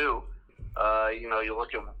than two. You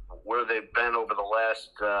look at where they've been over the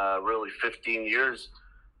last really 15 years.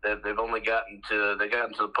 They've only gotten to the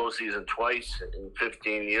postseason twice in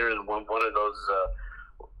 15 years. One of those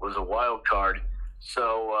was a wild card.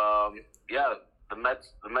 So the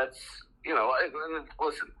Mets.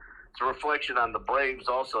 Listen, it's a reflection on the Braves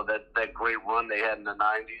also, that great run they had in the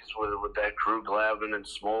 90s with that crew, Glavine and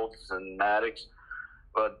Smoltz and Maddox.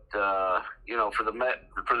 But for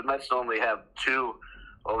the Mets to only have two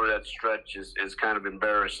over that stretch is kind of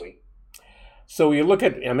embarrassing. So you look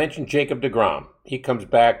at, I mentioned Jacob deGrom. He comes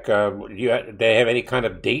back. Do they have any kind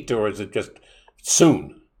of date, or is it just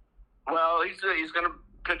soon? Well, he's going to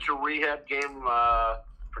pitch a rehab game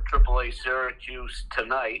for AAA Syracuse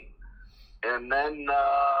tonight. And then,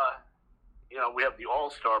 we have the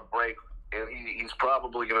All-Star break, and he's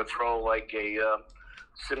probably going to throw like a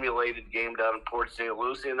simulated game down in Port St.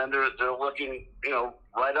 Lucie. And then they're looking,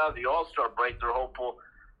 right out of the All-Star break, they're hopeful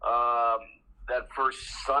that first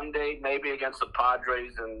Sunday maybe against the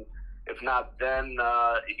Padres. And if not, then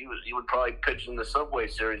he would probably pitch in the Subway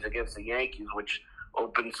Series against the Yankees, which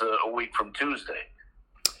opens a week from Tuesday.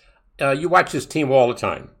 You watch this team all the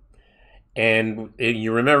time. And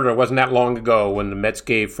you remember it wasn't that long ago when the Mets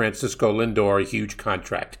gave Francisco Lindor a huge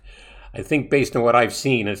contract. I think based on what I've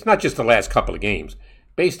seen, and it's not just the last couple of games,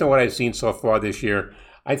 based on what I've seen so far this year,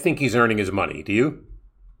 I think he's earning his money. Do you?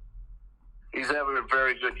 He's having a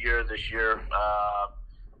very good year this year.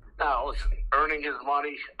 Now, listen, earning his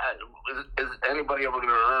money, is anybody ever going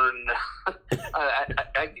to earn?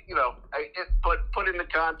 Put into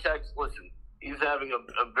context, listen, he's having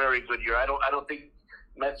a very good year. I don't think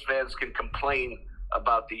Mets fans can complain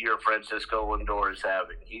about the year Francisco Lindor is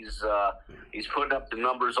having. He's putting up the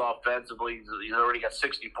numbers offensively. He's already got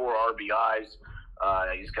 64 RBIs.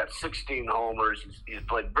 He's got 16 homers. He's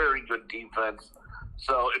played very good defense.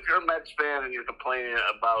 So if you're a Mets fan and you're complaining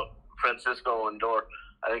about Francisco Lindor,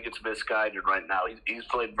 I think it's misguided right now. He's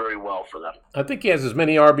played very well for them. I think he has as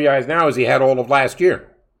many RBIs now as he had all of last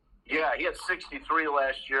year. Yeah, he had 63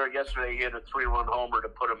 last year. Yesterday he had a 3-run homer to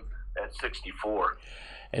put him at 64.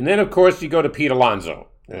 And then, of course, you go to Pete Alonso,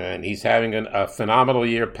 and he's having a phenomenal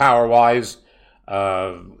year power-wise,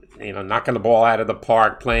 knocking the ball out of the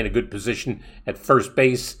park, playing a good position at first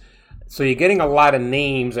base. So you're getting a lot of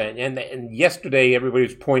names, and yesterday everybody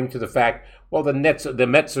was pointing to the fact, well, the Mets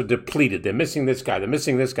are depleted. They're missing this guy. They're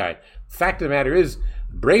missing this guy. Fact of the matter is,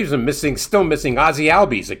 Braves are still missing Ozzie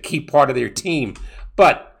Albies, a key part of their team.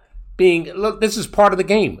 But this is part of the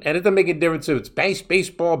game, and it doesn't make a difference if it's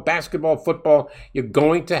baseball, basketball, football. You're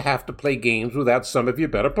going to have to play games without some of your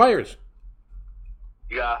better players.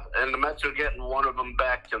 Yeah, and the Mets are getting one of them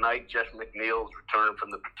back tonight. Jeff McNeil's returning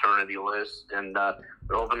from the paternity list, and they're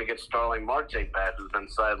hoping to get Starling Marte back, who's been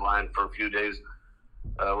sidelined for a few days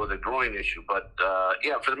with a groin issue. But,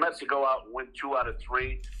 for the Mets to go out and win 2 out of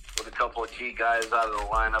 3 with a couple of key guys out of the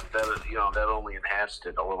lineup, that only enhanced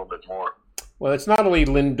it a little bit more. Well, it's not only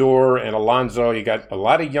Lindor and Alonso. You got a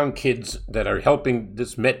lot of young kids that are helping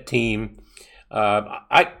this Met team.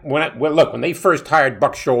 When they first hired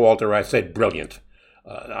Buck Showalter, I said brilliant.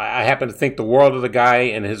 I happen to think the world of the guy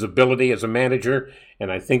and his ability as a manager,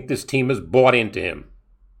 and I think this team has bought into him.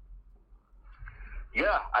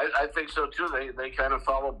 Yeah, I think so too. They kind of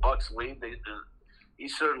follow Buck's lead. He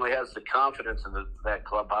certainly has the confidence in that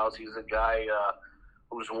clubhouse. He's a guy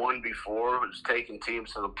who's won before, who's taken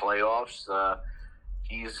teams to the playoffs.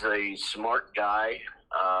 He's a smart guy.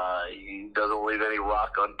 He doesn't leave any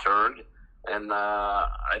rock unturned, and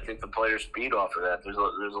I think the players feed off of that. There's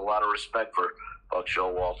a lot of respect for Buck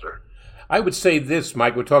Showalter. I would say this,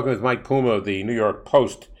 Mike. We're talking with Mike Puma of the New York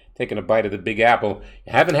Post, taking a bite of the Big Apple.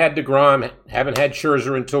 You haven't had DeGrom, haven't had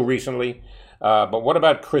Scherzer until recently. But what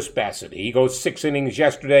about Chris Bassett? He goes 6 innings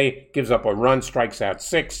yesterday, gives up a run, strikes out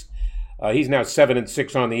 6. He's now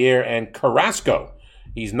 7-6 on the year. And Carrasco,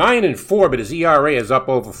 he's 9-4, but his ERA is up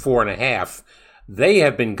over 4.5. They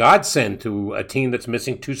have been godsend to a team that's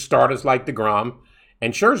missing 2 starters like DeGrom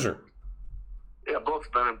and Scherzer. Yeah,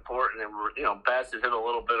 both been important. And, Bassett hit a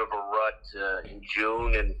little bit of a rut in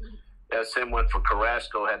June, and same went for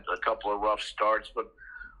Carrasco, had a couple of rough starts. But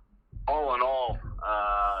all in all,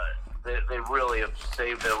 they really have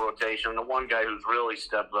saved their rotation. The one guy who's really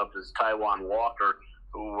stepped up is Taijuan Walker,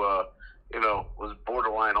 who was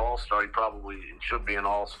borderline all-star. He probably should be an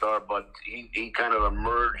all-star, but he kind of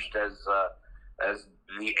emerged as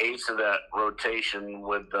the ace of that rotation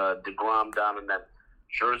with DeGrom down, and then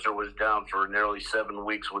Scherzer was down for nearly 7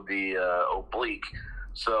 weeks with the oblique.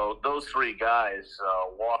 So those 3 guys,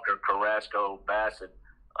 Walker, Carrasco, Bassett,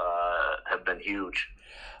 have been huge.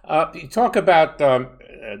 You talk about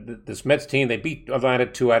this Mets team, they beat Atlanta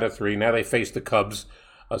 2 out of 3. Now they face the Cubs,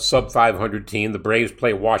 a sub-500 team. The Braves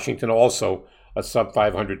play Washington, also a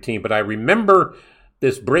sub-500 team. But I remember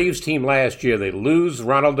this Braves team last year. They lose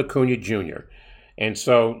Ronald Acuna Jr. And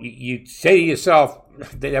so you say to yourself,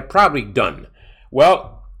 they're probably done.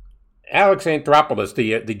 Well, Alex Anthopoulos,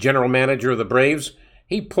 the general manager of the Braves,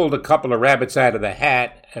 he pulled a couple of rabbits out of the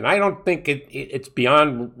hat, and I don't think it's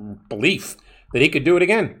beyond belief that he could do it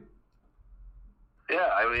again. Yeah,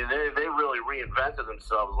 I mean, they really reinvented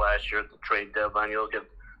themselves last year at the trade deadline. You look at,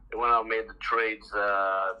 they went out and made the trades.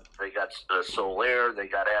 They got Soler, they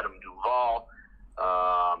got Adam Duvall,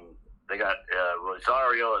 they got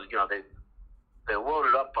Rosario. You know, they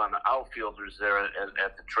loaded up on outfielders there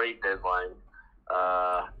at the trade deadline.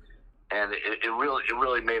 And it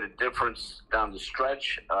really made a difference down the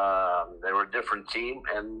stretch. They were a different team.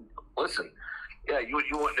 And listen, yeah, you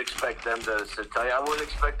wouldn't expect them to sit tight. I wouldn't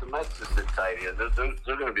expect the Mets to sit tight here. They're going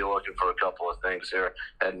to be looking for a couple of things here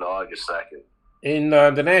heading to August 2nd. In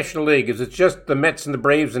the National League, is it just the Mets and the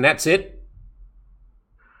Braves and that's it?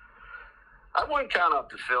 I wouldn't count out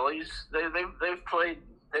the Phillies. They've played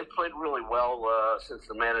really well since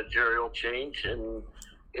the managerial change, and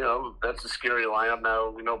you know, that's a scary lineup. Now,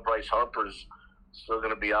 we know Bryce Harper's still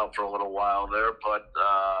going to be out for a little while there, but,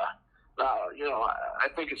 you know, I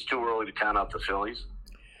think it's too early to count out the Phillies.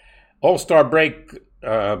 All-Star break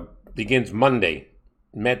begins Monday.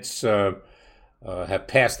 Mets have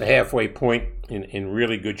passed the halfway point in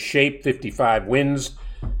really good shape, 55 wins,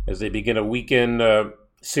 as they begin a weekend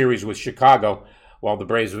series with Chicago, while the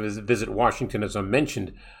Braves visit Washington, as I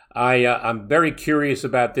mentioned. I'm very curious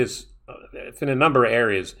about this in a number of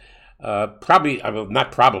areas.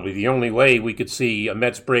 The only way we could see a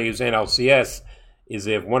Mets Braves NLCS is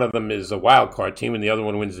if one of them is a wild card team and the other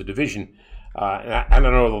one wins the division. And I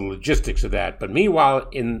don't know the logistics of that. But meanwhile,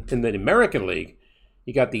 in the American League,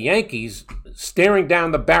 you got the Yankees staring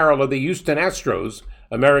down the barrel of the Houston Astros,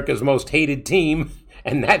 America's most hated team,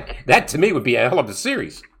 and that to me would be a hell of a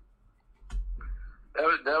series.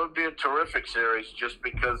 That would be a terrific series, just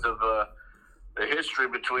because of the history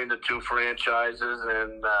between the two franchises,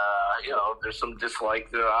 and you know, there's some dislike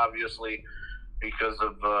there, obviously, because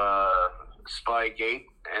of Spygate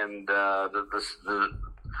and the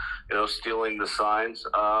you know, stealing the signs.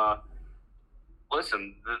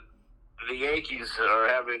 Listen, the Yankees are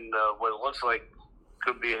having what it looks like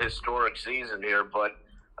could be a historic season here, but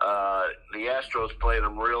the Astros played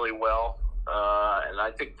them really well, and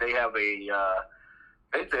I think they have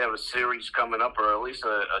a series coming up, or at least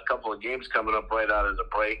a couple of games coming up right out of the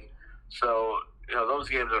break. So, you know, those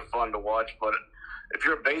games are fun to watch. But if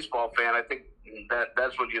you're a baseball fan, I think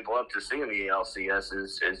that's what you'd love to see in the ALCS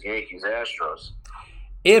is Yankees-Astros.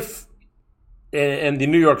 And the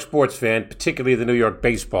New York sports fan, particularly the New York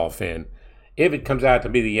baseball fan, if it comes out to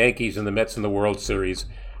be the Yankees and the Mets in the World Series,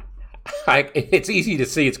 it's easy to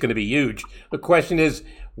see it's going to be huge. The question is,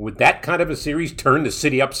 would that kind of a series turn the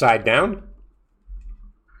city upside down?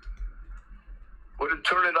 Would it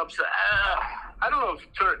turn it upside? I don't know if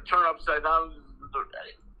it turn upside down.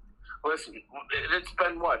 Listen, it's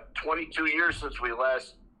been 22 years since we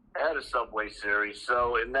last had a Subway Series.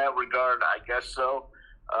 So in that regard, I guess so.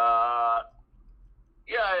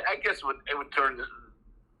 Yeah, I guess it would turn.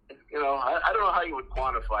 You know, I don't know how you would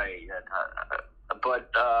quantify it yet,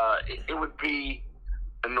 but it would be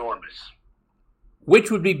enormous.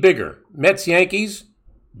 Which would be bigger, Mets Yankees,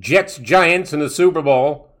 Jets Giants in the Super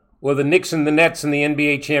Bowl, or the Knicks and the Nets in the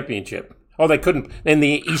NBA championship? Oh, they couldn't in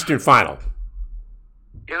the Eastern Final.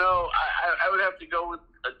 You know, I would have to go with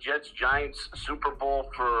a Jets-Giants Super Bowl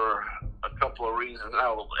for a couple of reasons.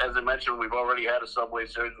 Now, as I mentioned, we've already had a Subway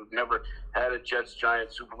Series. We've never had a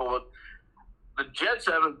Jets-Giants Super Bowl. But the Jets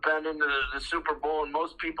haven't been in the Super Bowl in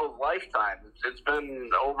most people's lifetime. It's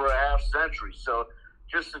been over a half century. So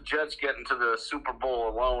just the Jets getting to the Super Bowl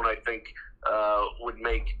alone, I think, would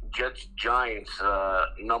make Jets-Giants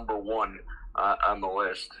number one on the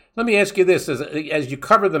list. Let me ask you this. As you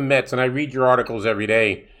cover the Mets, and I read your articles every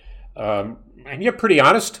day, and you're pretty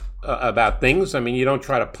honest about things. I mean, you don't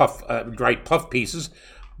try to write puff pieces,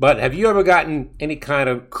 but have you ever gotten any kind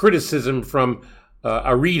of criticism from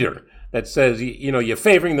a reader that says, you know, you're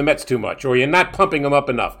favoring the Mets too much, or you're not pumping them up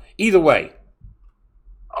enough? Either way.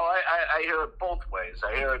 Oh, I hear it both ways.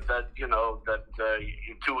 I hear it that, you know, that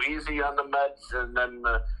you're too easy on the Mets, and then,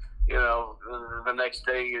 you know, the next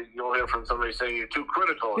day you'll hear from somebody saying you're too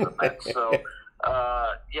critical of the Mets. So,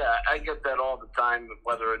 yeah, I get that all the time,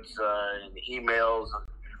 whether it's in emails,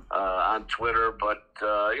 on Twitter, but,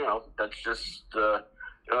 you know, that's just, you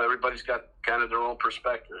know, everybody's got kind of their own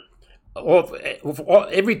perspective. Well,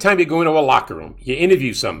 every time you go into a locker room, you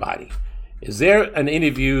interview somebody, Is there an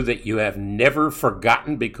interview that you have never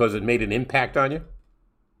forgotten because it made an impact on you?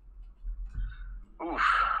 Oof,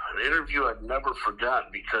 an interview I've never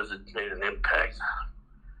forgotten because it made an impact.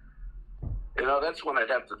 That's one I'd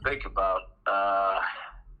have to think about. I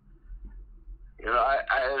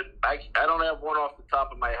don't have one off the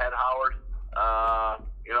top of my head, Howard.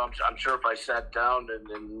 I'm sure if I sat down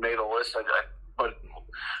and made a list, but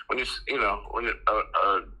when a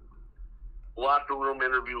locker room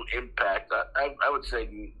interview impact, I would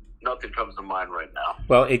say nothing comes to mind right now.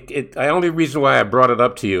 Well, the only reason why I brought it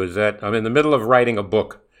up to you is that I'm in the middle of writing a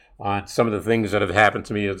book on some of the things that have happened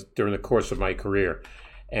to me during the course of my career.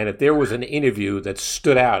 And if there was an interview that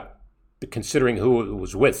stood out, considering who it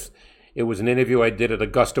was with, it was an interview I did at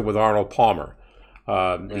Augusta with Arnold Palmer,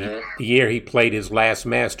 the year he played his last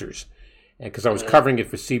Masters. And because I was covering it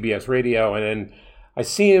for CBS Radio, and then I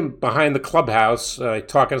see him behind the clubhouse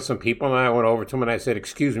talking to some people, and I went over to him and I said,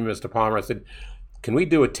 "Excuse me, Mr. Palmer." I said, "Can we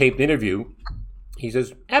do a taped interview?" He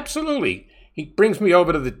says, "Absolutely." He brings me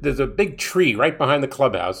over to there's a big tree right behind the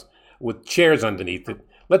clubhouse with chairs underneath it.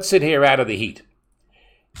 "Let's sit here out of the heat."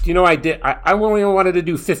 Do you know I did? I only wanted to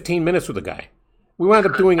do 15 minutes with the guy. We wound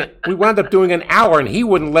up doing an hour, and he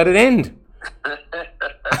wouldn't let it end.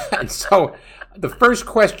 And so the first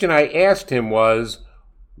question I asked him was,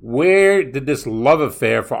 where did this love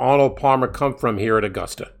affair for Arnold Palmer come from here at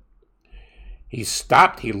Augusta? He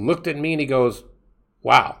stopped, he looked at me, and he goes,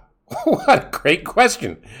 "Wow, what a great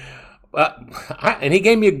question." And he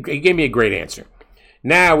gave me a great answer.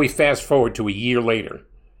 Now we fast forward to a year later,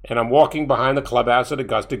 and I'm walking behind the clubhouse at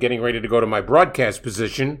Augusta, getting ready to go to my broadcast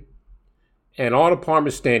position, and Arnold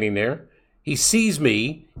Palmer's standing there. He sees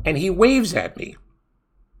me, and he waves at me.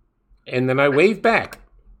 And then I wave back.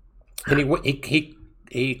 And he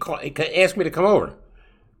asked me to come over.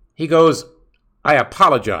 He goes, "I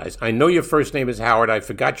apologize. I know your first name is Howard. I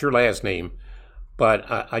forgot your last name, but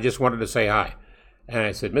I just wanted to say hi." And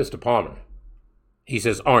I said, "Mr. Palmer." He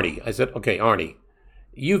says, "Arnie." I said, "Okay, Arnie,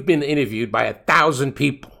 you've been interviewed by 1,000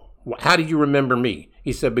 people. How do you remember me?"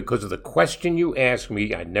 He said, "Because of the question you asked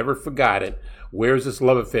me, I never forgot it. Where's this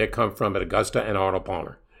love affair come from at Augusta and Arnold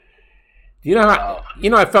Palmer?" You know how,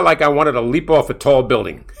 I felt like I wanted to leap off a tall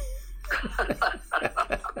building.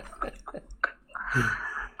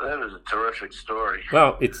 That is a terrific story.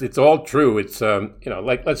 Well, it's all true. It's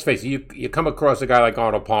like, let's face it, you come across a guy like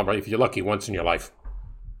Arnold Palmer if you're lucky once in your life.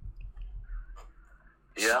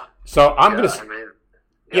 Yeah. So I'm gonna.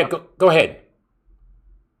 Go ahead.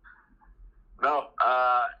 No.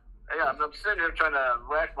 I'm sitting here trying to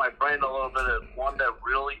rack my brain a little bit at one that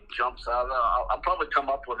really jumps out. I'll probably come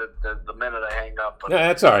up with it the minute I hang up. But no,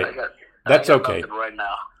 that's all right. That's okay. Right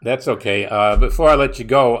now. That's okay. Before I let you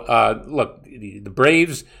go, look, the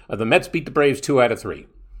Braves, the Mets beat the Braves 2 out of 3.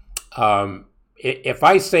 If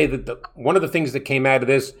I say that one of the things that came out of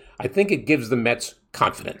this, I think it gives the Mets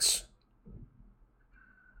confidence.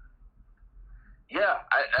 Yeah,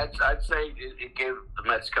 I'd say it gave the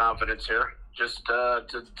Mets confidence here, just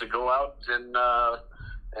to go out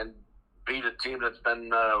and beat a team that's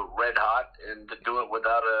been red hot, and to do it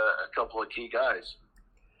without a couple of key guys.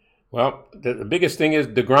 Well, the biggest thing is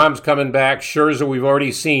DeGrom's coming back. Scherzer, we've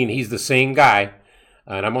already seen. He's the same guy.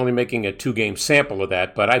 And I'm only making a 2-game sample of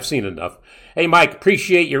that, but I've seen enough. Hey, Mike,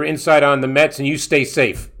 appreciate your insight on the Mets, and you stay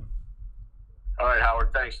safe. All right,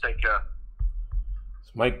 Howard. Thanks. Take care.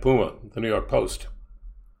 It's Mike Puma, the New York Post,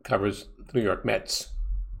 covers the New York Mets.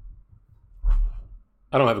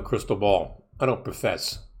 I don't have a crystal ball. I don't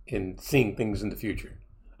profess in seeing things in the future.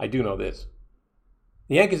 I do know this.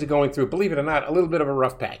 The Yankees are going through, believe it or not, a little bit of a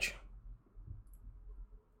rough patch.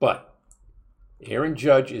 But Aaron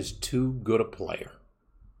Judge is too good a player.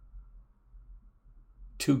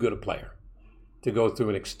 Too good a player to go through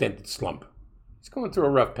an extended slump. He's going through a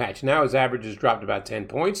rough patch. Now his average has dropped about 10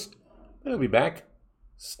 points. He'll be back.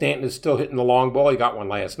 Stanton is still hitting the long ball. He got one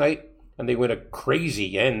last night. And they win a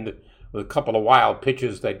crazy end with a couple of wild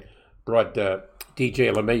pitches that brought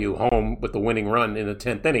DJ LeMahieu home with the winning run in the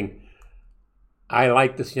 10th inning. I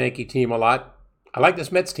like this Yankee team a lot. I like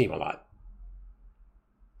this Mets team a lot.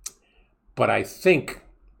 But I think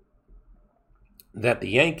that the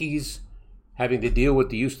Yankees having to deal with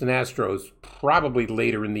the Houston Astros probably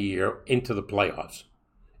later in the year into the playoffs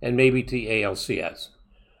and maybe to the ALCS.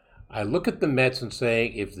 I look at the Mets and say,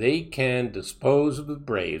 if they can dispose of the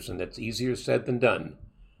Braves, and that's easier said than done,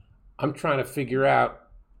 I'm trying to figure out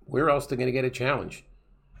where else they're going to get a challenge.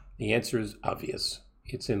 The answer is obvious.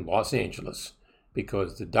 It's in Los Angeles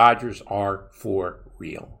because the Dodgers are for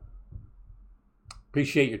real.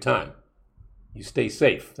 Appreciate your time. You stay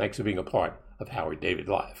safe. Thanks for being a part of Howard David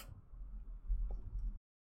Live.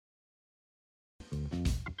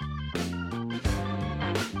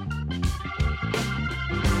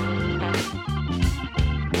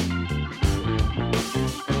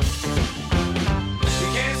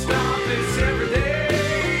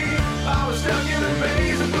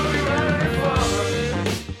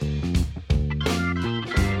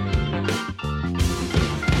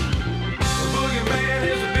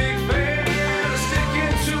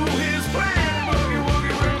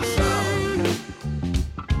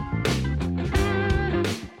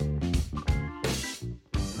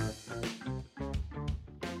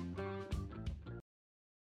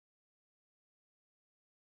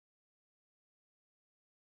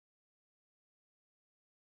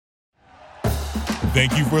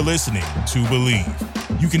 Thank you for listening to Believe.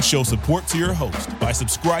 You can show support to your host by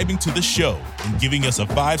subscribing to the show and giving us a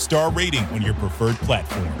 5-star rating on your preferred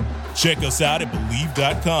platform. Check us out at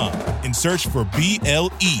Believe.com and search for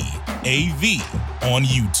BLEAV on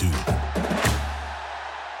YouTube.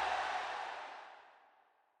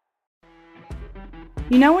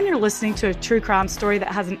 You know when you're listening to a true crime story that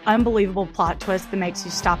has an unbelievable plot twist that makes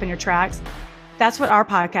you stop in your tracks? That's what our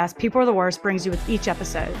podcast, People Are the Worst, brings you with each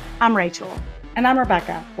episode. I'm Rachel. And I'm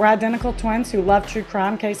Rebecca. We're identical twins who love true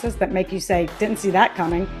crime cases that make you say, didn't see that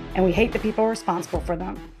coming, and we hate the people responsible for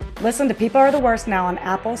them. Listen to People Are the Worst now on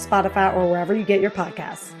Apple, Spotify, or wherever you get your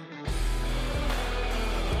podcasts.